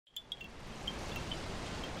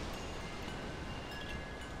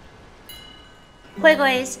Hey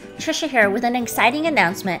guys, Trisha here with an exciting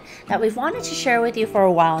announcement that we've wanted to share with you for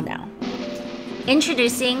a while now.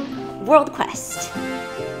 Introducing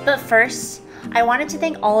WorldQuest. But first, I wanted to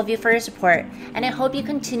thank all of you for your support, and I hope you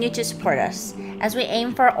continue to support us as we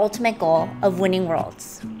aim for our ultimate goal of winning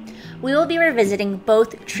worlds. We will be revisiting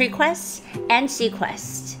both Tree Quest and Sea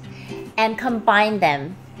Quest and combine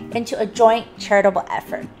them into a joint charitable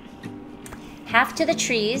effort. Half to the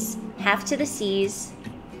trees, half to the seas,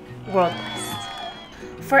 WorldQuest.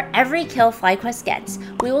 For every kill FlyQuest gets,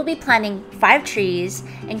 we will be planting 5 trees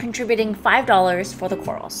and contributing $5 for the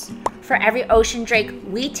corals. For every ocean drake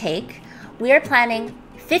we take, we are planting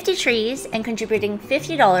 50 trees and contributing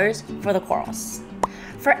 $50 for the corals.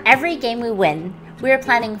 For every game we win, we are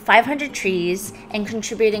planting 500 trees and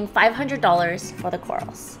contributing $500 for the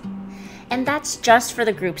corals. And that's just for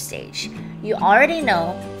the group stage. You already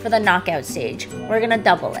know for the knockout stage, we're gonna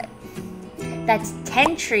double it. That's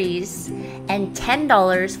 10 trees and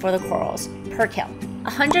 $10 for the corals per kill.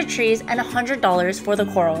 100 trees and $100 for the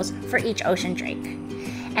corals for each ocean drake.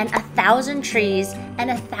 And 1,000 trees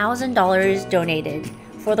and $1,000 donated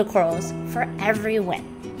for the corals for every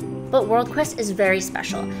win. But WorldQuest is very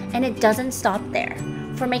special, and it doesn't stop there.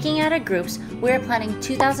 For making out of groups, we are planting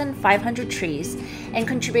 2,500 trees and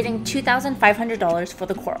contributing $2,500 for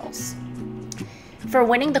the corals. For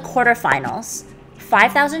winning the quarterfinals,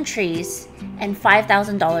 5,000 trees and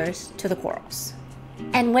 $5,000 to the corals.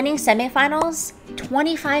 And winning semifinals,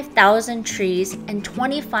 25,000 trees and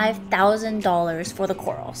 $25,000 for the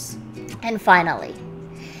corals. And finally,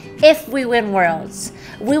 if we win worlds,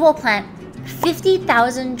 we will plant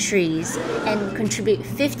 50,000 trees and contribute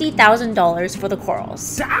 $50,000 for the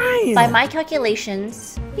corals. Damn. By my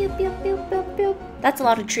calculations, that's a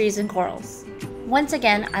lot of trees and corals. Once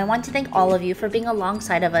again, I want to thank all of you for being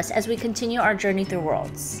alongside of us as we continue our journey through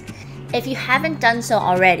worlds. If you haven't done so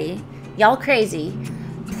already, y'all crazy,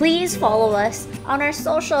 please follow us on our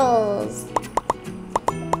socials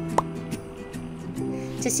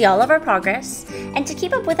to see all of our progress and to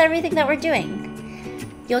keep up with everything that we're doing.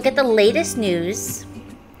 You'll get the latest news,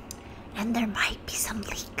 and there might be some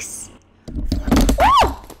leaks.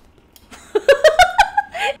 Oh!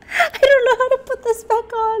 I don't know how to put this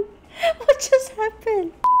back on. What just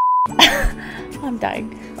happened? I'm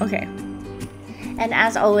dying. Okay. And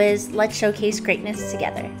as always, let's showcase greatness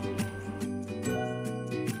together.